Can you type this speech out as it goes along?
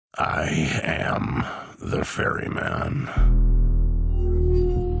I am the ferryman.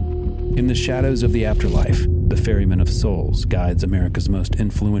 In the shadows of the afterlife, the Ferryman of Souls guides America's most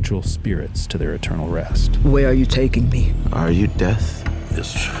influential spirits to their eternal rest. Where are you taking me? Are you death?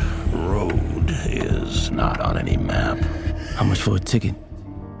 This road is not on any map. How much for a ticket?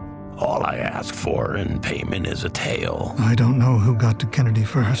 All I ask for in payment is a tale. I don't know who got to Kennedy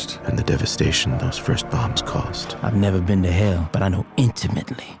first. And the devastation those first bombs caused. I've never been to hell, but I know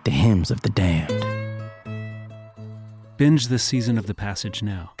intimately the hymns of the damned. Binge this season of The Passage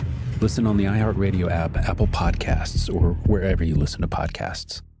now. Listen on the iHeartRadio app, Apple Podcasts, or wherever you listen to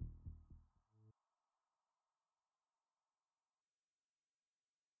podcasts.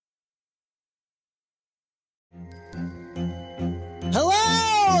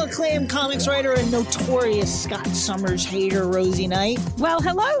 Hello, acclaimed comics writer and notorious Scott Summers hater, Rosie Knight. Well,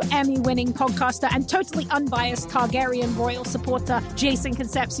 hello, Emmy-winning podcaster and totally unbiased Targaryen royal supporter, Jason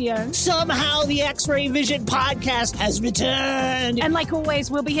Concepcion. Somehow the X-Ray Vision podcast has returned. And like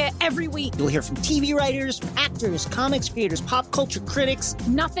always, we'll be here every week. You'll hear from TV writers, actors, comics creators, pop culture critics.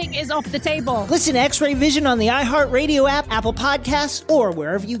 Nothing is off the table. Listen to X-Ray Vision on the iHeartRadio app, Apple Podcasts, or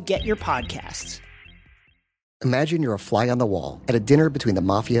wherever you get your podcasts. Imagine you're a fly on the wall at a dinner between the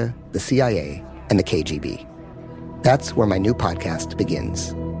Mafia, the CIA, and the KGB. That's where my new podcast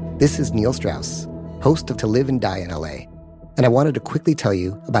begins. This is Neil Strauss, host of To Live and Die in LA, and I wanted to quickly tell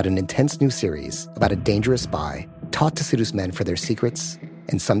you about an intense new series about a dangerous spy taught to seduce men for their secrets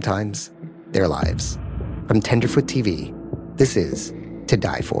and sometimes their lives. From Tenderfoot TV, this is To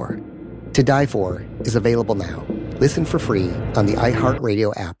Die For. To Die For is available now. Listen for free on the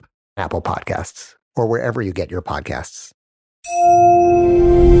iHeartRadio app, Apple Podcasts, or wherever you get your podcasts.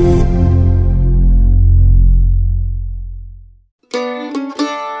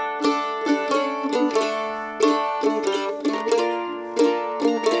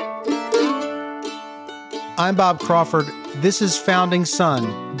 I'm Bob Crawford. This is Founding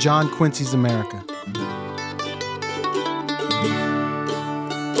Son, John Quincy's America.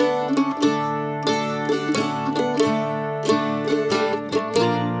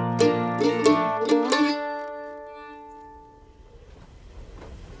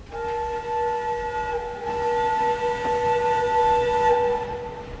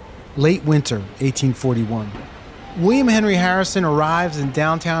 Late winter, 1841. William Henry Harrison arrives in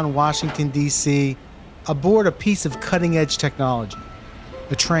downtown Washington, D.C. aboard a piece of cutting-edge technology,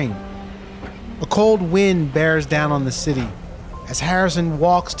 a train. A cold wind bears down on the city as Harrison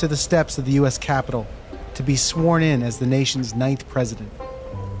walks to the steps of the U.S. Capitol to be sworn in as the nation's 9th president.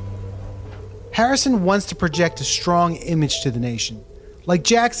 Harrison wants to project a strong image to the nation. Like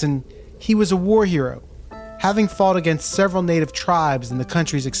Jackson, he was a war hero, having fought against several native tribes in the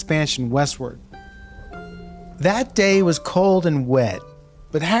country's expansion westward. That day was cold and wet,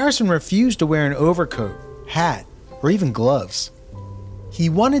 but Harrison refused to wear an overcoat, hat, or even gloves. He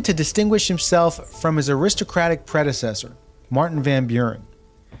wanted to distinguish himself from his aristocratic predecessor, Martin Van Buren.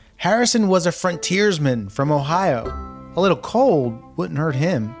 Harrison was a frontiersman from Ohio. A little cold wouldn't hurt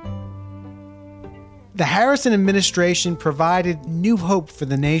him. The Harrison administration provided new hope for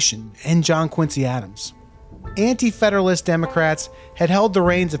the nation and John Quincy Adams. Anti-Federalist Democrats had held the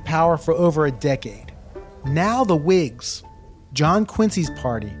reins of power for over a decade. Now the Whigs, John Quincy's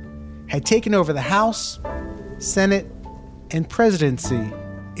party, had taken over the House, Senate, and presidency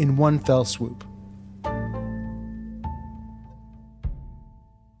in one fell swoop.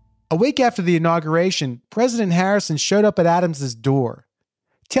 A week after the inauguration, President Harrison showed up at Adams's door,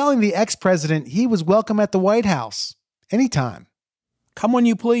 telling the ex-president he was welcome at the White House anytime. Come when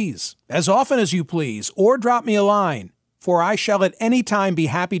you please, as often as you please, or drop me a line, for I shall at any time be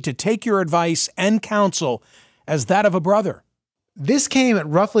happy to take your advice and counsel as that of a brother. This came at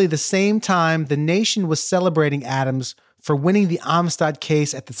roughly the same time the nation was celebrating Adams for winning the Amistad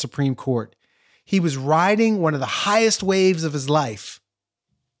case at the Supreme Court. He was riding one of the highest waves of his life.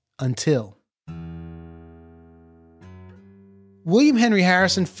 Until William Henry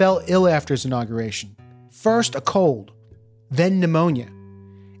Harrison fell ill after his inauguration. First a cold, then pneumonia.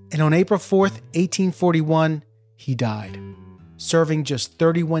 And on April 4th, 1841, he died, serving just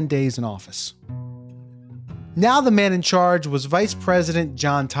 31 days in office. Now the man in charge was Vice President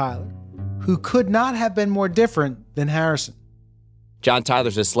John Tyler, who could not have been more different than Harrison. John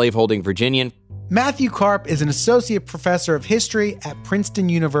Tyler's a slaveholding Virginian. Matthew Karp is an associate professor of history at Princeton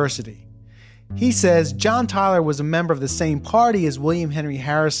University. He says John Tyler was a member of the same party as William Henry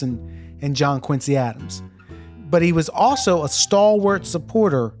Harrison and John Quincy Adams, but he was also a stalwart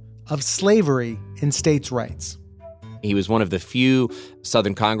supporter of slavery and states' rights. He was one of the few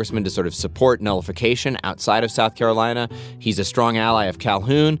Southern congressmen to sort of support nullification outside of South Carolina. He's a strong ally of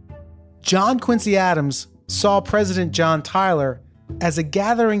Calhoun. John Quincy Adams saw President John Tyler as a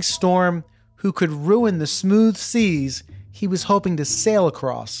gathering storm who could ruin the smooth seas he was hoping to sail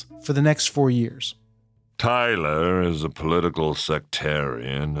across for the next 4 years. Tyler is a political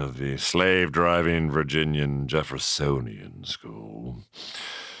sectarian of the slave-driving Virginian Jeffersonian school,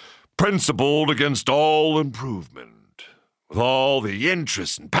 principled against all improvement, with all the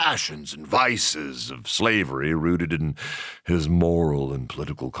interests and passions and vices of slavery rooted in his moral and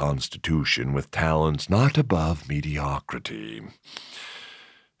political constitution, with talents not above mediocrity,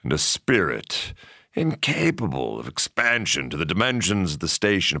 and a spirit incapable of expansion to the dimensions of the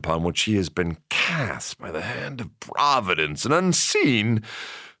station upon which he has been cast by the hand of Providence and unseen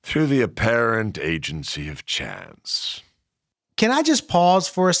through the apparent agency of chance. Can I just pause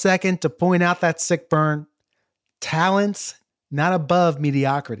for a second to point out that sick burn? Talents not above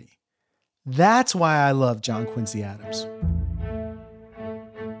mediocrity. That's why I love John Quincy Adams.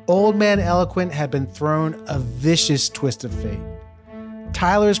 Old Man Eloquent had been thrown a vicious twist of fate.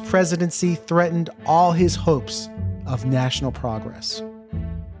 Tyler's presidency threatened all his hopes of national progress.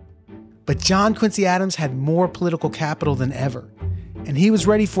 But John Quincy Adams had more political capital than ever, and he was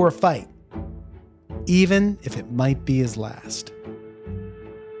ready for a fight, even if it might be his last.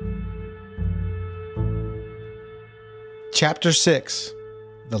 Chapter 6,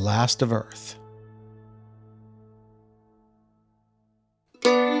 The Last of Earth.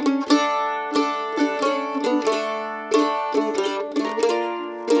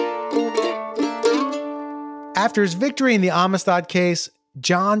 After his victory in the Amistad case,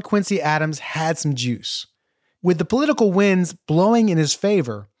 John Quincy Adams had some juice. With the political winds blowing in his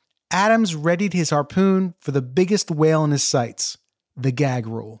favor, Adams readied his harpoon for the biggest whale in his sights, the gag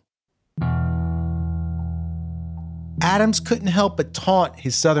rule. Adams couldn't help but taunt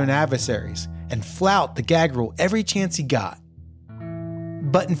his Southern adversaries and flout the gag rule every chance he got.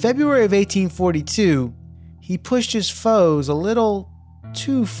 But in February of 1842, he pushed his foes a little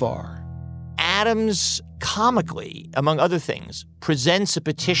too far. Adams, comically, among other things, presents a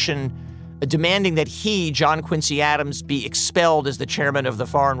petition demanding that he, John Quincy Adams, be expelled as the chairman of the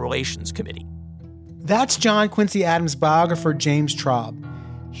Foreign Relations Committee. That's John Quincy Adams' biographer, James Traub.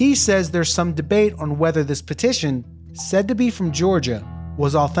 He says there's some debate on whether this petition, said to be from Georgia,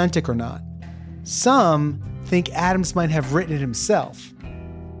 was authentic or not. Some think Adams might have written it himself.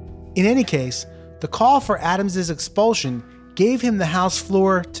 In any case, the call for Adams's expulsion gave him the House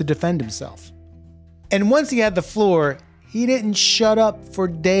floor to defend himself. And once he had the floor, he didn't shut up for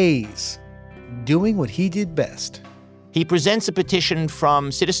days, doing what he did best. He presents a petition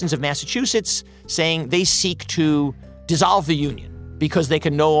from citizens of Massachusetts saying they seek to dissolve the Union because they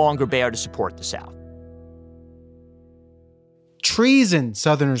can no longer bear to support the South. Treason,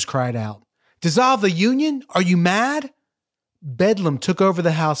 Southerners cried out. Dissolve the Union? Are you mad? Bedlam took over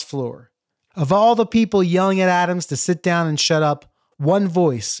the House floor. Of all the people yelling at Adams to sit down and shut up, one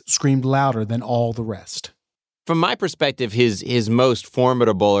voice screamed louder than all the rest. From my perspective, his most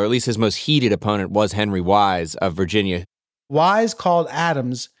formidable, or at least his most heated opponent, was Henry Wise of Virginia. Wise called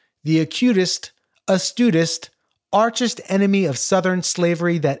Adams the acutest, astutest, archest enemy of Southern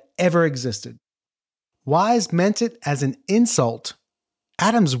slavery that ever existed. Wise meant it as an insult.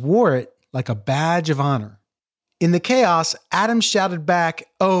 Adams wore it like a badge of honor. In the chaos, Adams shouted back,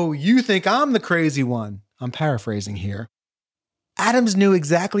 "Oh, you think I'm the crazy one?" I'm paraphrasing here. Adams knew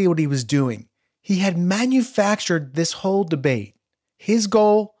exactly what he was doing. He had manufactured this whole debate. His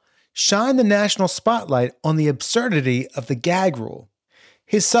goal? Shine the national spotlight on the absurdity of the gag rule.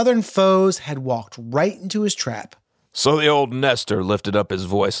 His Southern foes had walked right into his trap. So the old Nestor lifted up his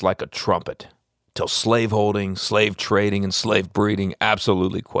voice like a trumpet, till slaveholding, slave trading, and slave breeding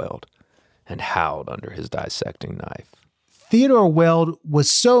absolutely quailed, and howled under his dissecting knife. Theodore Weld was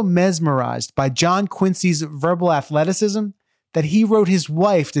so mesmerized by John Quincy's verbal athleticism that he wrote his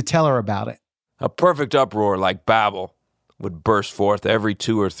wife to tell her about it. A perfect uproar like Babel would burst forth every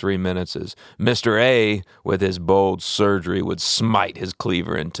 2 or 3 minutes as Mr. A, with his bold surgery, would smite his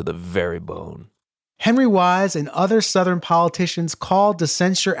cleaver into the very bone. Henry Wise and other Southern politicians called to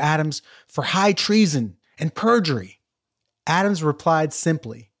censure Adams for high treason and perjury. Adams replied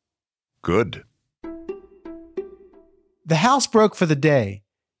simply, "Good." The House broke for the day,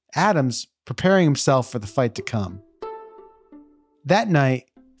 Adams preparing himself for the fight to come. That night,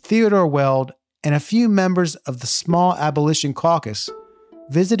 Theodore Weld and a few members of the small abolition caucus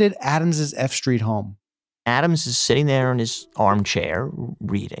visited Adams's F Street home. Adams is sitting there in his armchair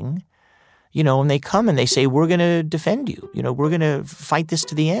reading, and they come and they say, "We're going to defend you. We're going to fight this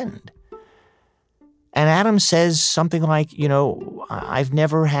to the end." And Adams says something like, I've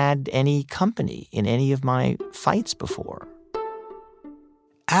never had any company in any of my fights before.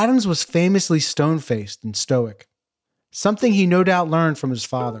 Adams was famously stone-faced and stoic, something he no doubt learned from his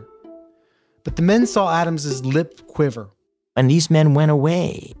father. But the men saw Adams's lip quiver. And these men went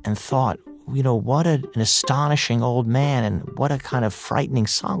away and thought, what an astonishing old man and what a kind of frightening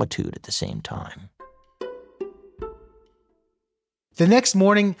solitude at the same time. The next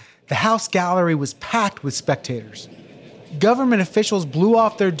morning, the House gallery was packed with spectators. Government officials blew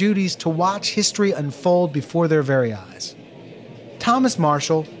off their duties to watch history unfold before their very eyes. Thomas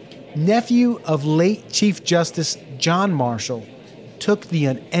Marshall, nephew of late Chief Justice John Marshall, took the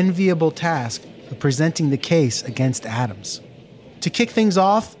unenviable task of presenting the case against Adams. To kick things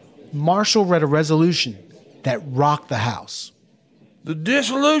off, Marshall read a resolution that rocked the House. The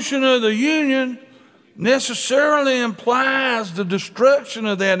dissolution of the Union necessarily implies the destruction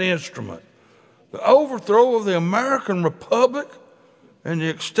of that instrument, the overthrow of the American Republic, and the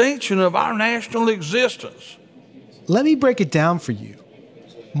extinction of our national existence. Let me break it down for you.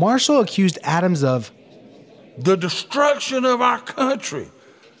 Marshall accused Adams of the destruction of our country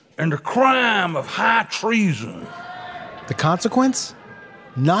and the crime of high treason. The consequence?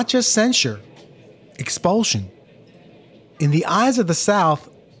 Not just censure, expulsion. In the eyes of the South,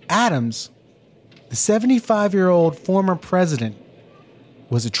 Adams, the 75-year-old former president,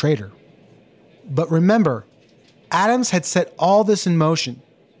 was a traitor. But remember, Adams had set all this in motion.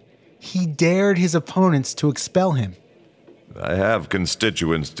 He dared his opponents to expel him. I have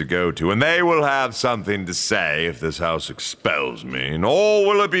constituents to go to, and they will have something to say if this House expels me. Nor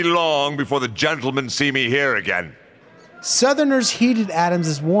will it be long before the gentlemen see me here again. Southerners heeded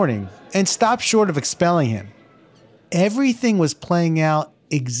Adams's warning and stopped short of expelling him. Everything was playing out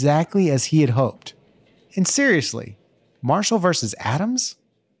exactly as he had hoped. And seriously, Marshall versus Adams?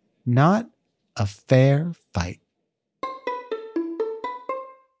 Not a fair fight.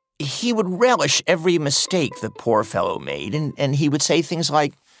 He would relish every mistake the poor fellow made, and he would say things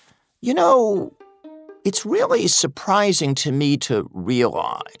like, it's really surprising to me to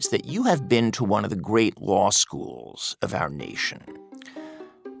realize that you have been to one of the great law schools of our nation.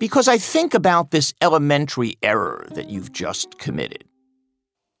 Because I think about this elementary error that you've just committed.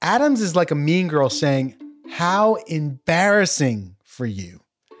 Adams is like a mean girl saying, how embarrassing for you.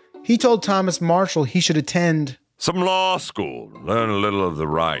 He told Thomas Marshall he should attend some law school, learn a little of the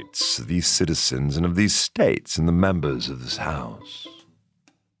rights of these citizens and of these states and the members of this House.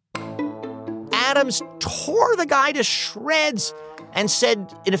 Adams tore the guy to shreds and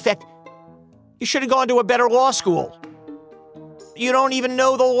said, in effect, you should have gone to a better law school. You don't even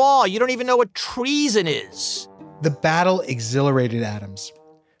know the law. You don't even know what treason is. The battle exhilarated Adams.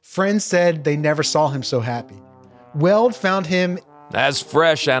 Friends said they never saw him so happy. Weld found him as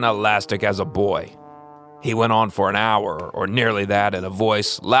fresh and elastic as a boy. He went on for an hour, or nearly that, in a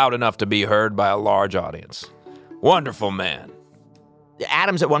voice loud enough to be heard by a large audience. Wonderful man.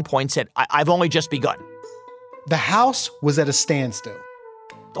 Adams at one point said, I've only just begun. The House was at a standstill.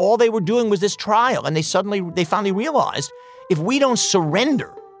 All they were doing was this trial, and they finally realized, if we don't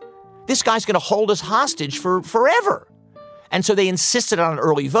surrender, this guy's going to hold us hostage for forever. And so they insisted on an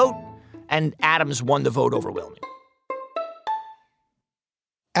early vote, and Adams won the vote overwhelmingly.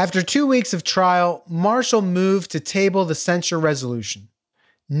 After 2 weeks of trial, Marshall moved to table the censure resolution.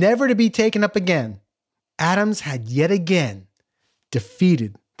 Never to be taken up again, Adams had yet again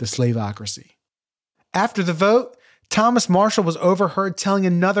defeated the slavocracy. After the vote, Thomas Marshall was overheard telling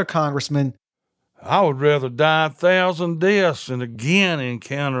another congressman, I would rather die 1,000 deaths than again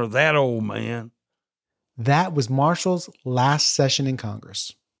encounter that old man. That was Marshall's last session in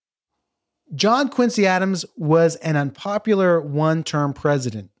Congress. John Quincy Adams was an unpopular one-term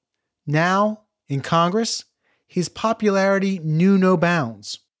president. Now, in Congress, his popularity knew no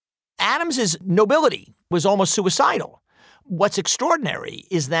bounds. Adams's nobility was almost suicidal. What's extraordinary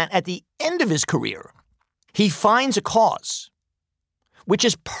is that at the end of his career, he finds a cause which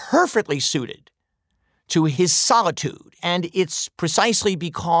is perfectly suited to his solitude, and it's precisely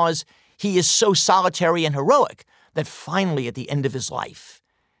because he is so solitary and heroic that finally, at the end of his life,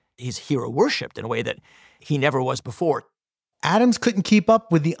 he's hero worshipped in a way that he never was before. Adams couldn't keep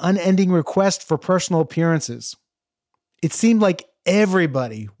up with the unending request for personal appearances. It seemed like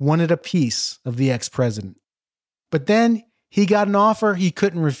everybody wanted a piece of the ex-president. But then he got an offer he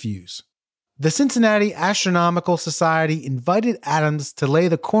couldn't refuse. The Cincinnati Astronomical Society invited Adams to lay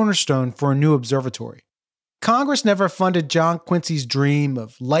the cornerstone for a new observatory. Congress never funded John Quincy's dream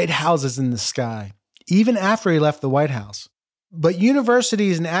of lighthouses in the sky, even after he left the White House. But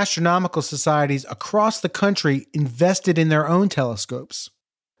universities and astronomical societies across the country invested in their own telescopes.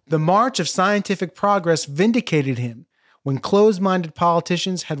 The march of scientific progress vindicated him when closed-minded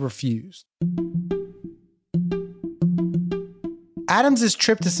politicians had refused. Adams's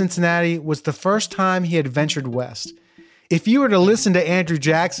trip to Cincinnati was the first time he had ventured west. If you were to listen to Andrew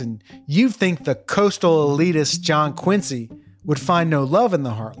Jackson, you'd think the coastal elitist John Quincy would find no love in the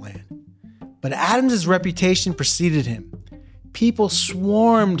heartland. But Adams's reputation preceded him. People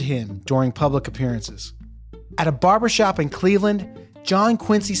swarmed him during public appearances. At a barbershop in Cleveland, John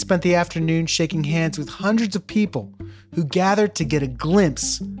Quincy spent the afternoon shaking hands with hundreds of people who gathered to get a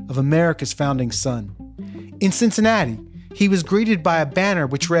glimpse of America's founding son. In Cincinnati, he was greeted by a banner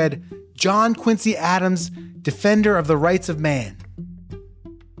which read, "John Quincy Adams, Defender of the Rights of Man."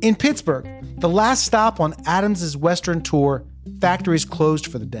 In Pittsburgh, the last stop on Adams's Western tour, factories closed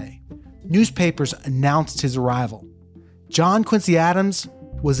for the day. Newspapers announced his arrival. John Quincy Adams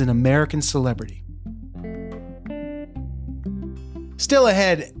was an American celebrity. Still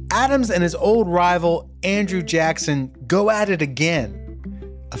ahead, Adams and his old rival, Andrew Jackson, go at it again.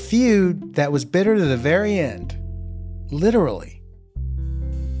 A feud that was bitter to the very end. Literally.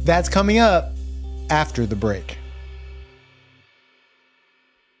 That's coming up after the break.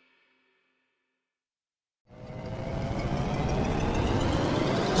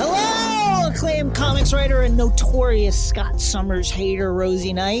 Hello, acclaimed comics writer and notorious Scott Summers hater,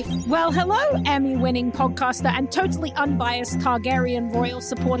 Rosie Knight. Well, hello, Emmy-winning podcaster and totally unbiased Targaryen royal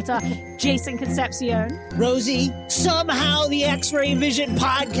supporter, Jason Concepcion. Rosie, somehow the X-Ray Vision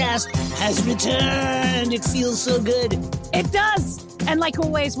podcast has returned. It feels so good. It does. And like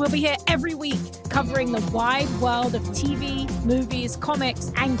always, we'll be here every week covering the wide world of TV, movies,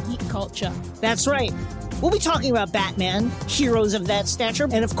 comics, and geek culture. That's right. We'll be talking about Batman, heroes of that stature,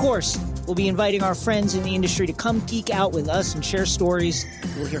 and of course, we'll be inviting our friends in the industry to come geek out with us and share stories.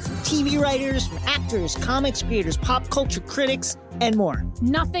 We'll hear from TV writers, from actors, comics creators, pop culture critics, and more.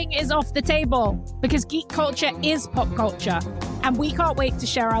 Nothing is off the table because geek culture is pop culture, and we can't wait to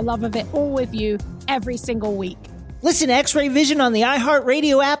share our love of it all with you every single week. Listen to X-Ray Vision on the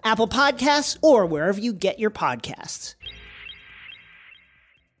iHeartRadio app, Apple Podcasts, or wherever you get your podcasts.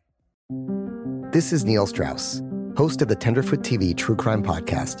 This is Neil Strauss, host of the Tenderfoot TV true crime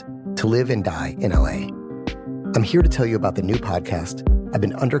podcast, To Live and Die in LA. I'm here to tell you about the new podcast I've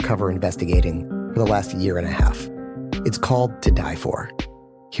been undercover investigating for the last year and a half. It's called To Die For.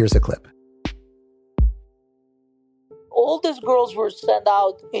 Here's a clip. All these girls were sent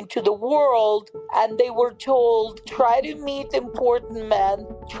out into the world and they were told, try to meet important men,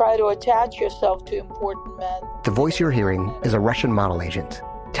 try to attach yourself to important men. The voice you're hearing is a Russian model agent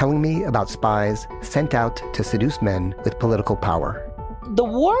telling me about spies sent out to seduce men with political power. The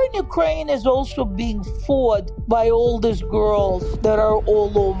war in Ukraine is also being fought by all these girls that are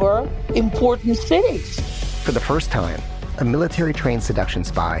all over important cities. For the first time, a military-trained seduction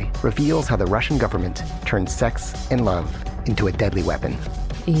spy reveals how the Russian government turned sex and love into a deadly weapon.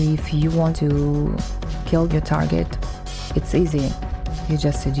 If you want to kill your target, it's easy. You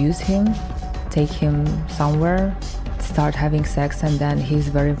just seduce him, take him somewhere, start having sex, and then he's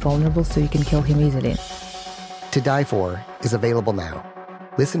very vulnerable, so you can kill him easily. To Die For is available now.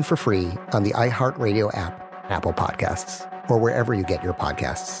 Listen for free on the iHeartRadio app, Apple Podcasts, or wherever you get your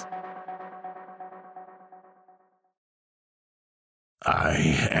podcasts. I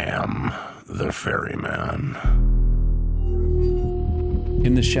am the ferryman.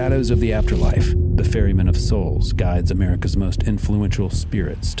 In the shadows of the afterlife, the Ferryman of Souls guides America's most influential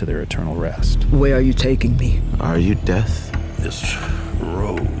spirits to their eternal rest. Where are you taking me? Are you death? This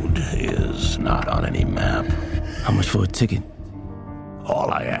road is not on any map. How much for a ticket?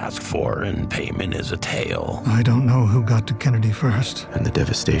 All I ask for in payment is a tale. I don't know who got to Kennedy first. And the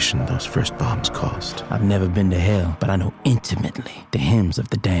devastation those first bombs caused. I've never been to hell, but I know intimately the hymns of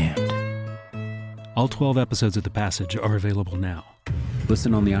the damned. All 12 episodes of The Passage are available now.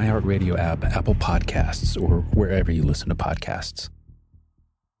 Listen on the iHeartRadio app, Apple Podcasts, or wherever you listen to podcasts.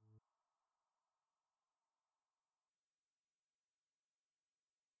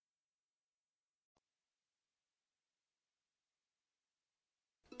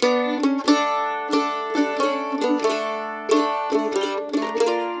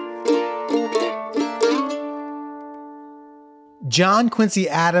 John Quincy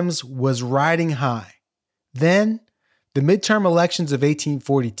Adams was riding high. Then, the midterm elections of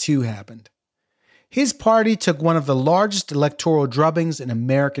 1842 happened. His party took one of the largest electoral drubbings in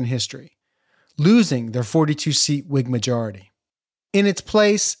American history, losing their 42-seat Whig majority. In its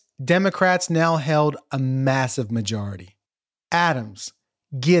place, Democrats now held a massive majority. Adams,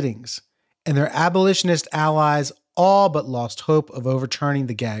 Giddings, and their abolitionist allies all but lost hope of overturning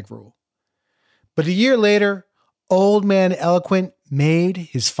the gag rule. But a year later, Old Man Eloquent made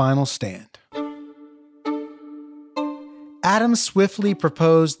his final stand. Adams swiftly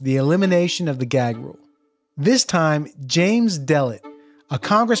proposed the elimination of the gag rule. This time, James Dellett, a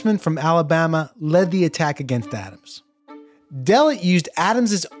congressman from Alabama, led the attack against Adams. Dellett used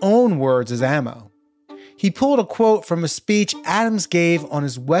Adams's own words as ammo. He pulled a quote from a speech Adams gave on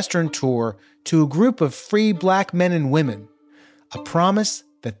his Western tour to a group of free black men and women, a promise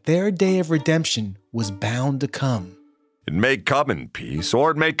that their day of redemption was bound to come. It may come in peace,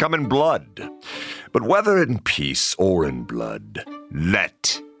 or it may come in blood. But whether in peace or in blood,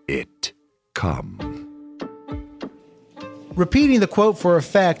 let it come. Repeating the quote for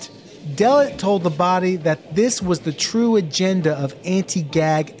effect, Dellett told the body that this was the true agenda of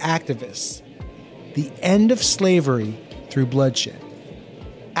anti-gag activists: the end of slavery through bloodshed.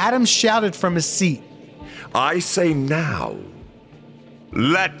 Adams shouted from his seat, I say now,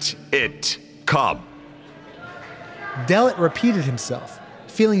 let it come. Dellett repeated himself,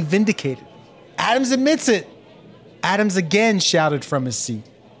 feeling vindicated. Adams admits it. Adams again shouted from his seat,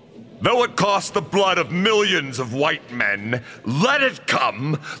 Though it cost the blood of millions of white men, let it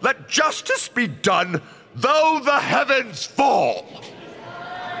come. Let justice be done, though the heavens fall.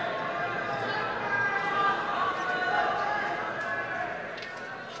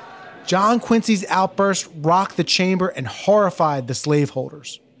 John Quincy's outburst rocked the chamber and horrified the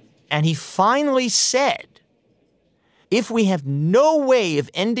slaveholders. And he finally said, if we have no way of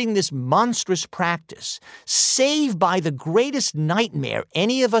ending this monstrous practice, save by the greatest nightmare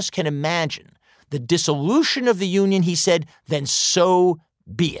any of us can imagine, the dissolution of the Union, he said, then so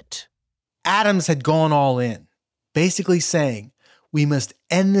be it. Adams had gone all in, basically saying, we must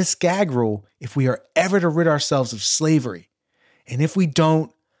end this gag rule if we are ever to rid ourselves of slavery. And if we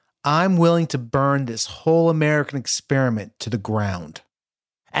don't, I'm willing to burn this whole American experiment to the ground.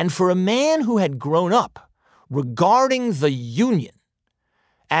 And for a man who had grown up regarding the Union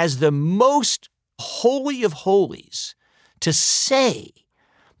as the most holy of holies, to say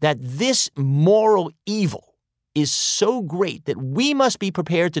that this moral evil is so great that we must be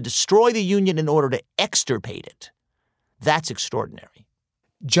prepared to destroy the Union in order to extirpate it, that's extraordinary.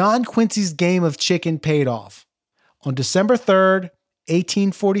 John Quincy's game of chicken paid off. On December 3rd,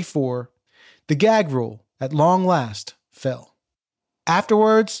 1844, the gag rule, at long last, fell.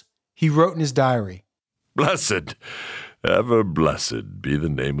 Afterwards, he wrote in his diary, Blessed, ever blessed be the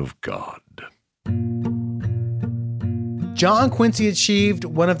name of God. John Quincy achieved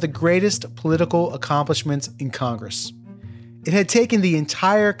one of the greatest political accomplishments in Congress. It had taken the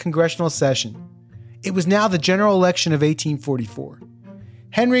entire congressional session. It was now the general election of 1844.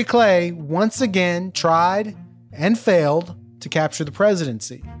 Henry Clay once again tried and failed to capture the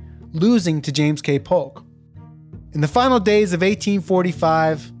presidency, losing to James K. Polk. In the final days of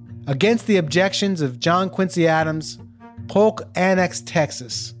 1845, against the objections of John Quincy Adams, Polk annexed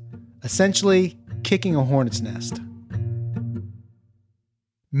Texas, essentially kicking a hornet's nest.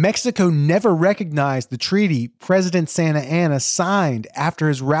 Mexico never recognized the treaty President Santa Anna signed after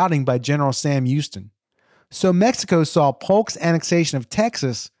his routing by General Sam Houston. So Mexico saw Polk's annexation of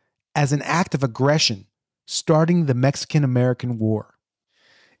Texas as an act of aggression, starting the Mexican-American War.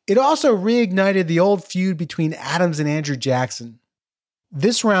 It also reignited the old feud between Adams and Andrew Jackson.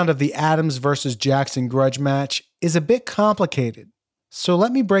 This round of the Adams versus Jackson grudge match is a bit complicated, so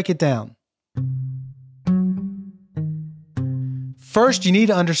let me break it down. First, you need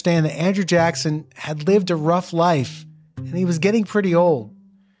to understand that Andrew Jackson had lived a rough life, and he was getting pretty old.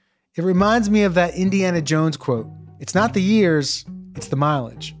 It reminds me of that Indiana Jones quote, "It's not the years, it's the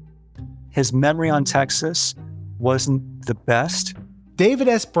mileage." His memory on Texas wasn't the best. David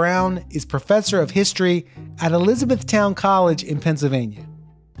S. Brown is professor of history at Elizabethtown College in Pennsylvania.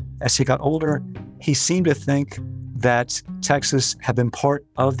 As he got older, he seemed to think that Texas had been part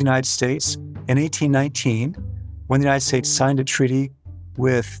of the United States. In 1819, when the United States signed a treaty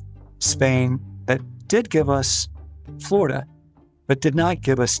with Spain that did give us Florida, but did not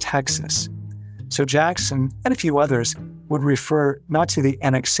give us Texas. So Jackson and a few others would refer not to the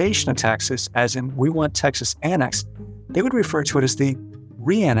annexation of Texas, as in we want Texas annexed. They would refer to it as the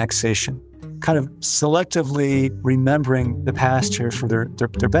re-annexation, kind of selectively remembering the past here for their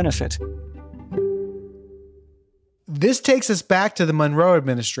benefit. This takes us back to the Monroe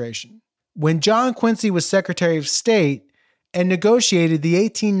administration, when John Quincy was Secretary of State and negotiated the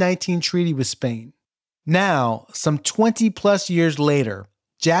 1819 treaty with Spain. Now, some 20 plus years later,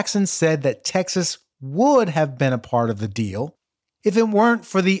 Jackson said that Texas would have been a part of the deal if it weren't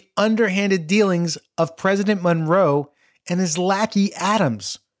for the underhanded dealings of President Monroe and his lackey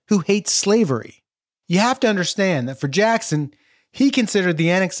Adams, who hates slavery. You have to understand that for Jackson, he considered the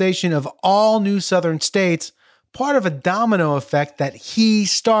annexation of all new Southern states part of a domino effect that he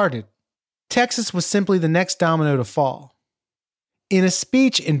started. Texas was simply the next domino to fall. In a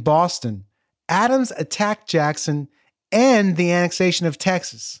speech in Boston, Adams attacked Jackson and the annexation of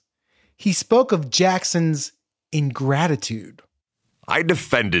Texas. He spoke of Jackson's ingratitude. I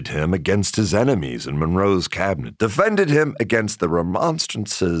defended him against his enemies in Monroe's cabinet, defended him against the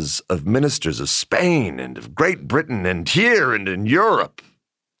remonstrances of ministers of Spain and of Great Britain and here and in Europe,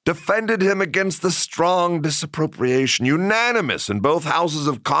 defended him against the strong disappropriation, unanimous in both houses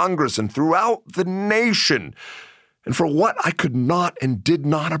of Congress and throughout the nation, and for what I could not and did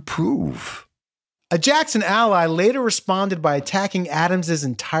not approve. A Jackson ally later responded by attacking Adams's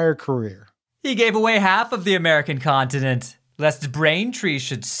entire career. He gave away half of the American continent, lest Braintree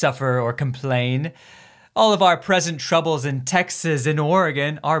should suffer or complain. All of our present troubles in Texas and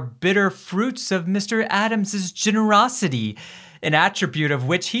Oregon are bitter fruits of Mr. Adams's generosity, an attribute of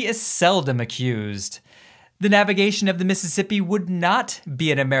which he is seldom accused. The navigation of the Mississippi would not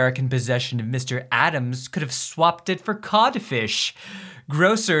be an American possession if Mr. Adams could have swapped it for codfish.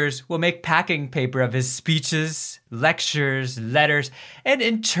 Grocers will make packing paper of his speeches, lectures, letters, and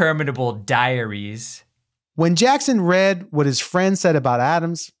interminable diaries. When Jackson read what his friend said about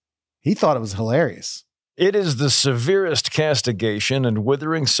Adams, he thought it was hilarious. It is the severest castigation and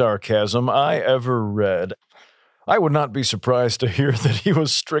withering sarcasm I ever read. I would not be surprised to hear that he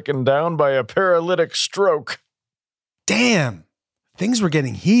was stricken down by a paralytic stroke. Damn, things were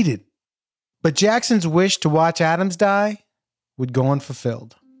getting heated. But Jackson's wish to watch Adams die would go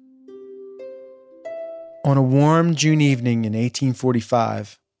unfulfilled. On a warm June evening in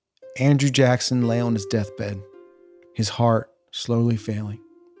 1845, Andrew Jackson lay on his deathbed, his heart slowly failing.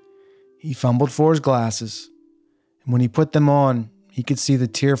 He fumbled for his glasses, and when he put them on, he could see the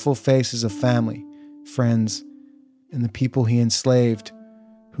tearful faces of family, friends, and the people he enslaved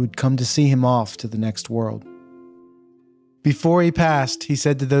who'd come to see him off to the next world. Before he passed, he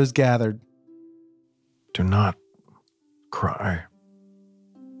said to those gathered, "Do not cry.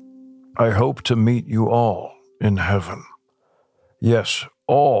 I hope to meet you all in heaven. Yes,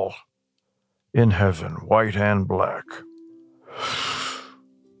 all in heaven, white and black.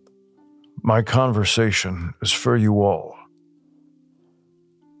 My conversation is for you all.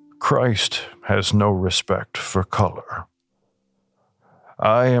 Christ has no respect for color.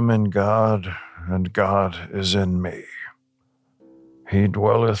 I am in God, and God is in me. He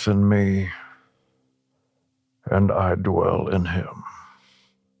dwelleth in me, and I dwell in him."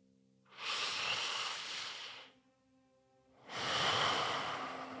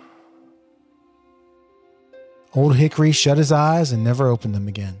 Old Hickory shut his eyes and never opened them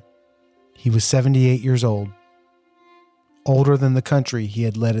again. He was 78 years old, older than the country he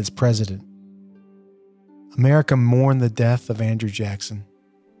had led as president. America mourned the death of Andrew Jackson.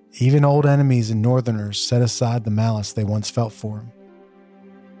 Even old enemies and Northerners set aside the malice they once felt for him.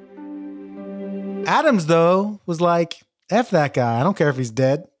 Adams, though, was like, F that guy, I don't care if he's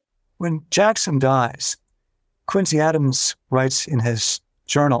dead. When Jackson dies, Quincy Adams writes in his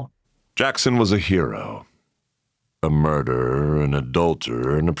journal, Jackson was a hero, a murderer, an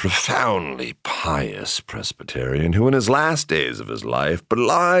adulterer, and a profoundly pious Presbyterian who in his last days of his life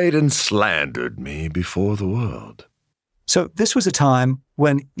belied and slandered me before the world. So this was a time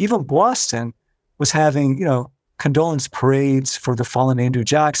when even Boston was having, condolence parades for the fallen Andrew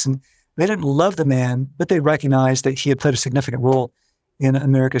Jackson. They didn't love the man, but they recognized that he had played a significant role in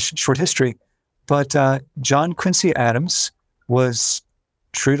America's short history. But John Quincy Adams was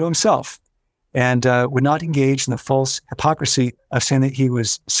true to himself and would not engage in the false hypocrisy of saying that he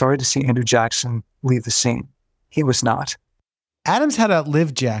was sorry to see Andrew Jackson leave the scene. He was not. Adams had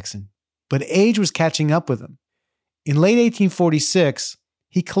outlived Jackson, but age was catching up with him. In late 1846,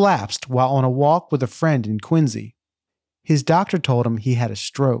 he collapsed while on a walk with a friend in Quincy. His doctor told him he had a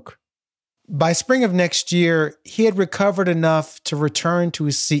stroke. By spring of next year, he had recovered enough to return to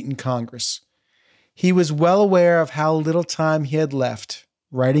his seat in Congress. He was well aware of how little time he had left,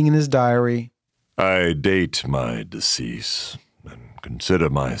 writing in his diary, I date my decease and consider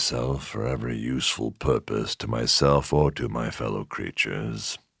myself for every useful purpose to myself or to my fellow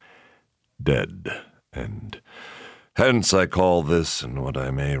creatures dead, and hence I call this and what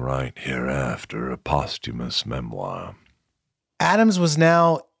I may write hereafter a posthumous memoir. Adams was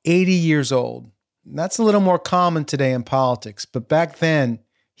now 80 years old. That's a little more common today in politics, but back then,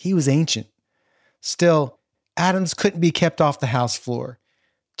 he was ancient. Still, Adams couldn't be kept off the House floor.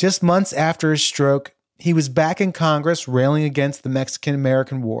 Just months after his stroke, he was back in Congress railing against the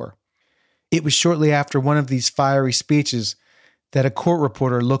Mexican-American War. It was shortly after one of these fiery speeches that a court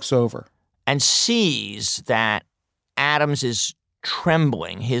reporter looks over and sees that Adams is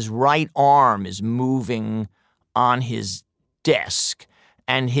trembling. His right arm is moving on his desk,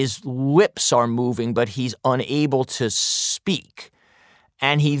 and his lips are moving, but he's unable to speak.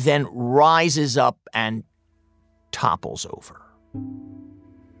 And he then rises up and topples over.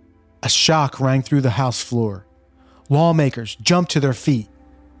 A shock rang through the House floor. Lawmakers jumped to their feet.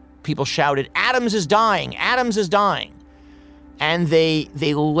 People shouted, "Adams is dying! Adams is dying!" And they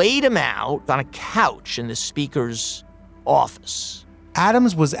laid him out on a couch in the Speaker's office.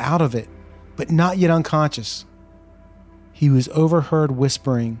 Adams was out of it, but not yet unconscious. He was overheard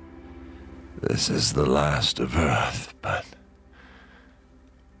whispering, "This is the last of Earth, but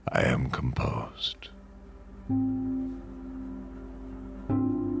I am composed."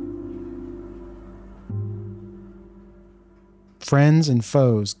 Friends and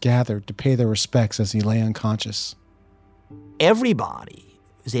foes gathered to pay their respects as he lay unconscious. Everybody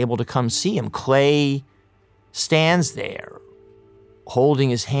is able to come see him. Clay stands there, holding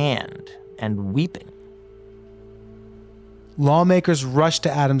his hand and weeping. Lawmakers rushed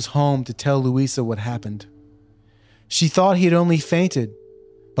to Adams' home to tell Louisa what happened. She thought he had only fainted,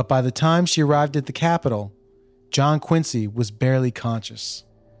 but by the time she arrived at the Capitol, John Quincy was barely conscious.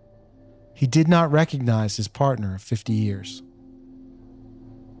 He did not recognize his partner of 50 years.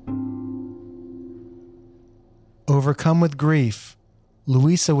 Overcome with grief,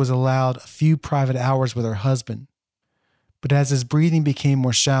 Louisa was allowed a few private hours with her husband. But as his breathing became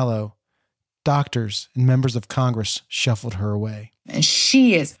more shallow, doctors and members of Congress shuffled her away. And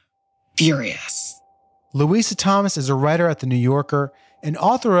she is furious. Louisa Thomas is a writer at The New Yorker and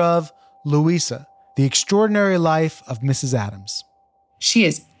author of Louisa, The Extraordinary Life of Mrs. Adams. She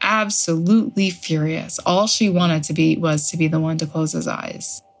is absolutely furious. All she wanted to be was to be the one to close his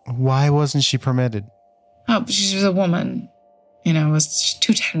eyes. Why wasn't she permitted? Oh, she was a woman. It was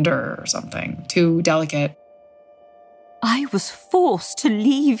too tender or something, too delicate. I was forced to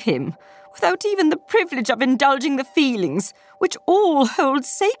leave him without even the privilege of indulging the feelings which all hold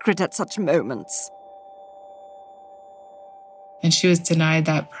sacred at such moments. And she was denied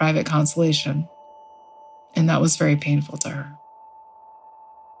that private consolation. And that was very painful to her.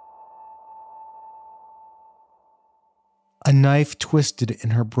 A knife twisted in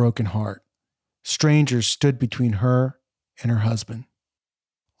her broken heart. Strangers stood between her and her husband.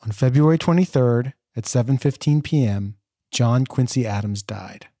 On February 23rd at 7:15 p.m., John Quincy Adams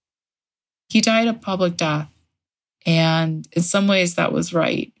died. He died a public death. And in some ways that was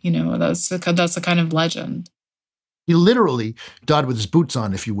right. That's a kind of legend. He literally died with his boots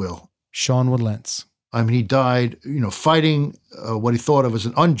on, if you will. Sean Woodlentz. I mean, he died, fighting what he thought of as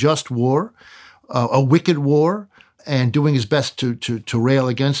an unjust war, a wicked war, and doing his best to rail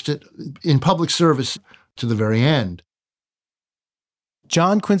against it in public service to the very end.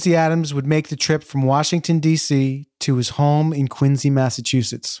 John Quincy Adams would make the trip from Washington, D.C. to his home in Quincy,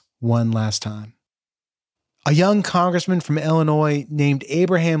 Massachusetts, one last time. A young congressman from Illinois named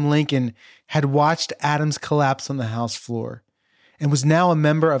Abraham Lincoln had watched Adams collapse on the House floor and was now a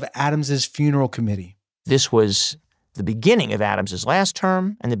member of Adams's funeral committee. This was the beginning of Adams's last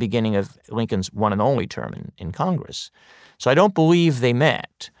term and the beginning of Lincoln's one and only term in Congress. So I don't believe they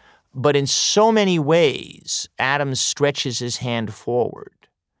met. But in so many ways, Adams stretches his hand forward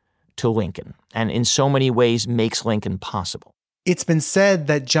to Lincoln and in so many ways makes Lincoln possible. It's been said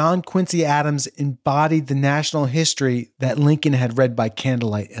that John Quincy Adams embodied the national history that Lincoln had read by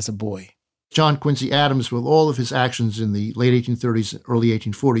candlelight as a boy. John Quincy Adams, with all of his actions in the late 1830s and early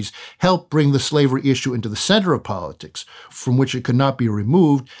 1840s, helped bring the slavery issue into the center of politics, from which it could not be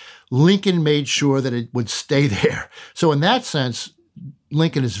removed. Lincoln made sure that it would stay there. So in that sense,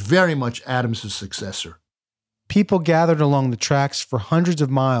 Lincoln is very much Adams's successor. People gathered along the tracks for hundreds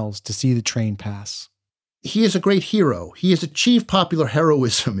of miles to see the train pass. He is a great hero. He has achieved popular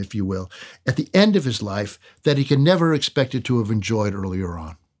heroism, if you will, at the end of his life that he can never expected to have enjoyed earlier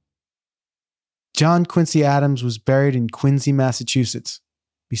on. John Quincy Adams was buried in Quincy, Massachusetts,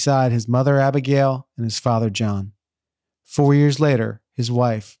 beside his mother Abigail and his father John. 4 years later, his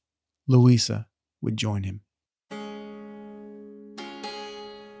wife, Louisa, would join him.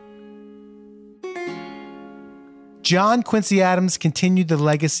 John Quincy Adams continued the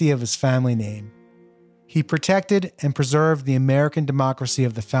legacy of his family name. He protected and preserved the American democracy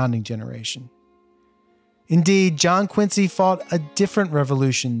of the founding generation. Indeed, John Quincy fought a different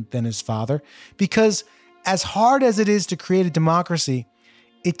revolution than his father because, as hard as it is to create a democracy,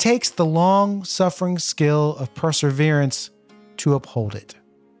 it takes the long-suffering skill of perseverance to uphold it.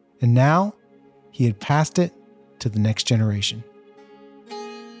 And now, he had passed it to the next generation.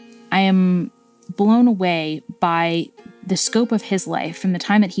 I am blown away by the scope of his life from the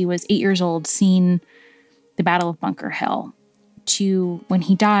time that he was 8 years old, seeing the Battle of Bunker Hill, to when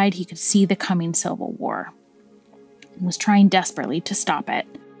he died, he could see the coming Civil War. was trying desperately to stop it.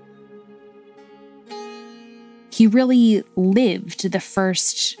 He really lived the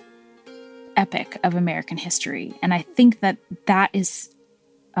first epic of American history, and I think that that is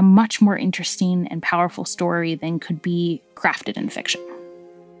a much more interesting and powerful story than could be crafted in fiction.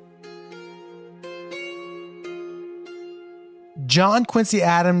 John Quincy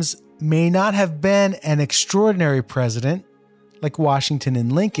Adams may not have been an extraordinary president like Washington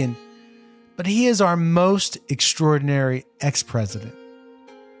and Lincoln, but he is our most extraordinary ex-president.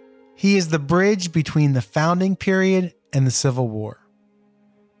 He is the bridge between the founding period and the Civil War.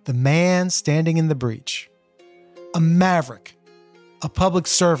 The man standing in the breach. A maverick, a public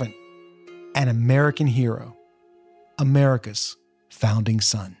servant, an American hero. America's founding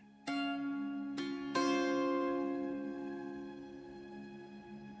son.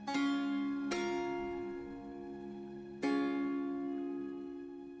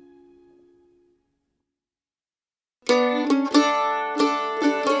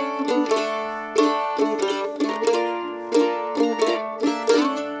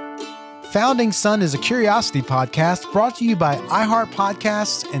 Founding Son is a curiosity podcast brought to you by iHeart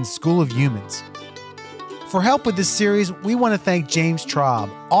Podcasts and School of Humans. For help with this series, we want to thank James Traub,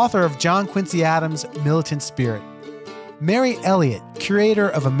 author of John Quincy Adams' Militant Spirit, Mary Elliott, curator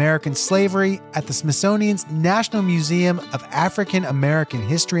of American Slavery at the Smithsonian's National Museum of African American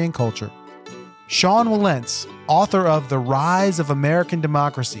History and Culture, Sean Wilentz, author of The Rise of American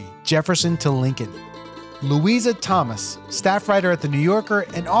Democracy, Jefferson to Lincoln, Louisa Thomas, staff writer at The New Yorker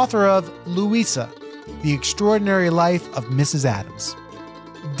and author of Louisa, The Extraordinary Life of Mrs. Adams.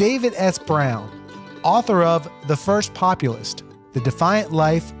 David S. Brown, author of The First Populist, The Defiant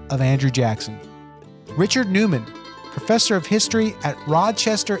Life of Andrew Jackson. Richard Newman, professor of history at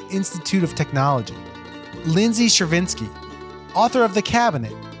Rochester Institute of Technology. Lindsay Chervinsky, author of The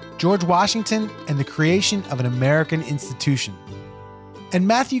Cabinet, George Washington and the Creation of an American Institution. And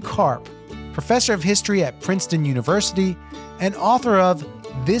Matthew Karp, professor of history at Princeton University and author of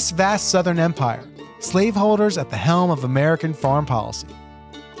This Vast Southern Empire, Slaveholders at the Helm of American Foreign Policy.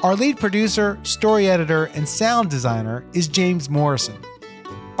 Our lead producer, story editor, and sound designer is James Morrison.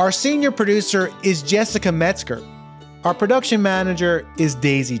 Our senior producer is Jessica Metzger. Our production manager is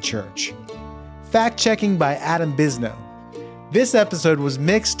Daisy Church. Fact-checking by Adam Bisno. This episode was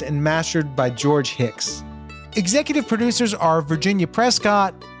mixed and mastered by George Hicks. Executive producers are Virginia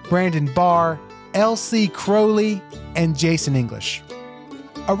Prescott, Brandon Barr, L.C. Crowley, and Jason English.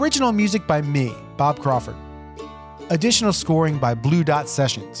 Original music by me, Bob Crawford. Additional scoring by Blue Dot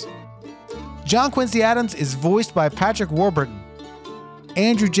Sessions. John Quincy Adams is voiced by Patrick Warburton.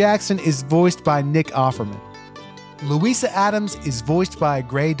 Andrew Jackson is voiced by Nick Offerman. Louisa Adams is voiced by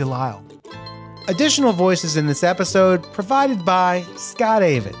Gray Delisle. Additional voices in this episode provided by Scott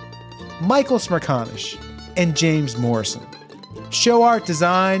Avett, Michael Smerconish, and James Morrison. Show art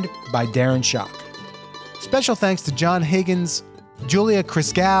designed by Darren Schock. Special thanks to John Higgins, Julia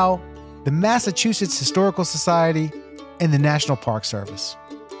Christgau, the Massachusetts Historical Society, and the National Park Service.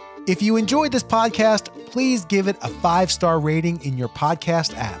 If you enjoyed this podcast, please give it a 5-star rating in your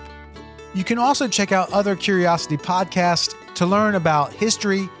podcast app. You can also check out other Curiosity podcasts to learn about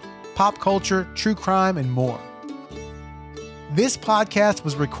history, pop culture, true crime, and more. This podcast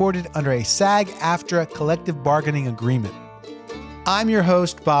was recorded under a SAG-AFTRA collective bargaining agreement. I'm your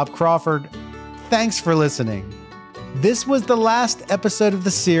host, Bob Crawford. Thanks for listening. This was the last episode of the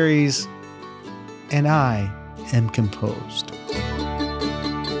series, and I am composed.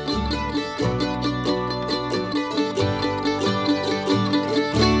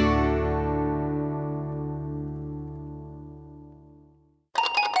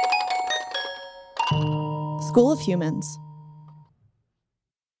 School of Humans.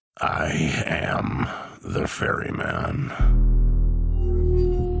 I am the ferryman.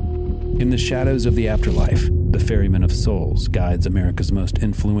 In the shadows of the afterlife, the ferryman of souls guides America's most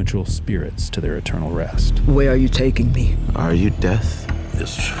influential spirits to their eternal rest. Where are you taking me? Are you death?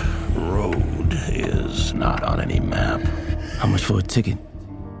 This road is not on any map. How much for a ticket?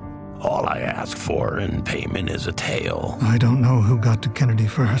 All I ask for in payment is a tale. I don't know who got to Kennedy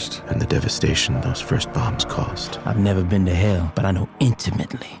first. And the devastation those first bombs caused. I've never been to hell, but I know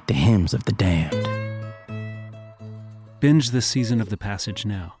intimately the hymns of the damned. Binge this season of The Passage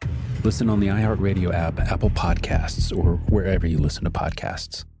now. Listen on the iHeartRadio app, Apple Podcasts, or wherever you listen to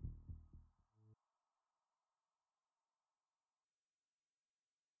podcasts.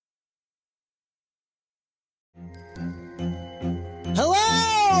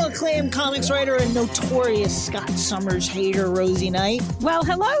 Hello, acclaimed comics writer and notorious Scott Summers hater, Rosie Knight. Well,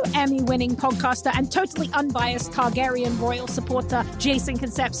 hello, Emmy-winning podcaster and totally unbiased Targaryen royal supporter, Jason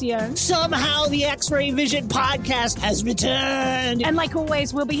Concepcion. Somehow the X-Ray Vision podcast has returned. And like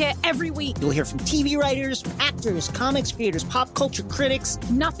always, we'll be here every week. You'll hear from TV writers, actors, comics creators, pop culture critics.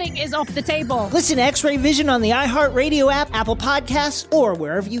 Nothing is off the table. Listen to X-Ray Vision on the iHeartRadio app, Apple Podcasts, or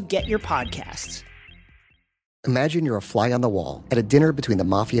wherever you get your podcasts. Imagine you're a fly on the wall at a dinner between the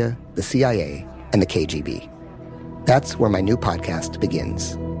Mafia, the CIA, and the KGB. That's where my new podcast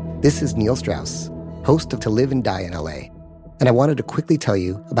begins. This is Neil Strauss, host of To Live and Die in LA, and I wanted to quickly tell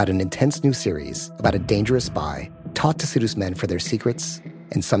you about an intense new series about a dangerous spy taught to seduce men for their secrets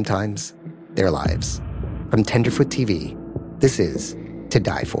and sometimes their lives. From Tenderfoot TV, this is To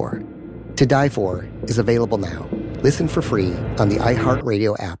Die For. To Die For is available now. Listen for free on the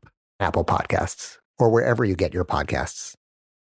iHeartRadio app, Apple Podcasts, or wherever you get your podcasts.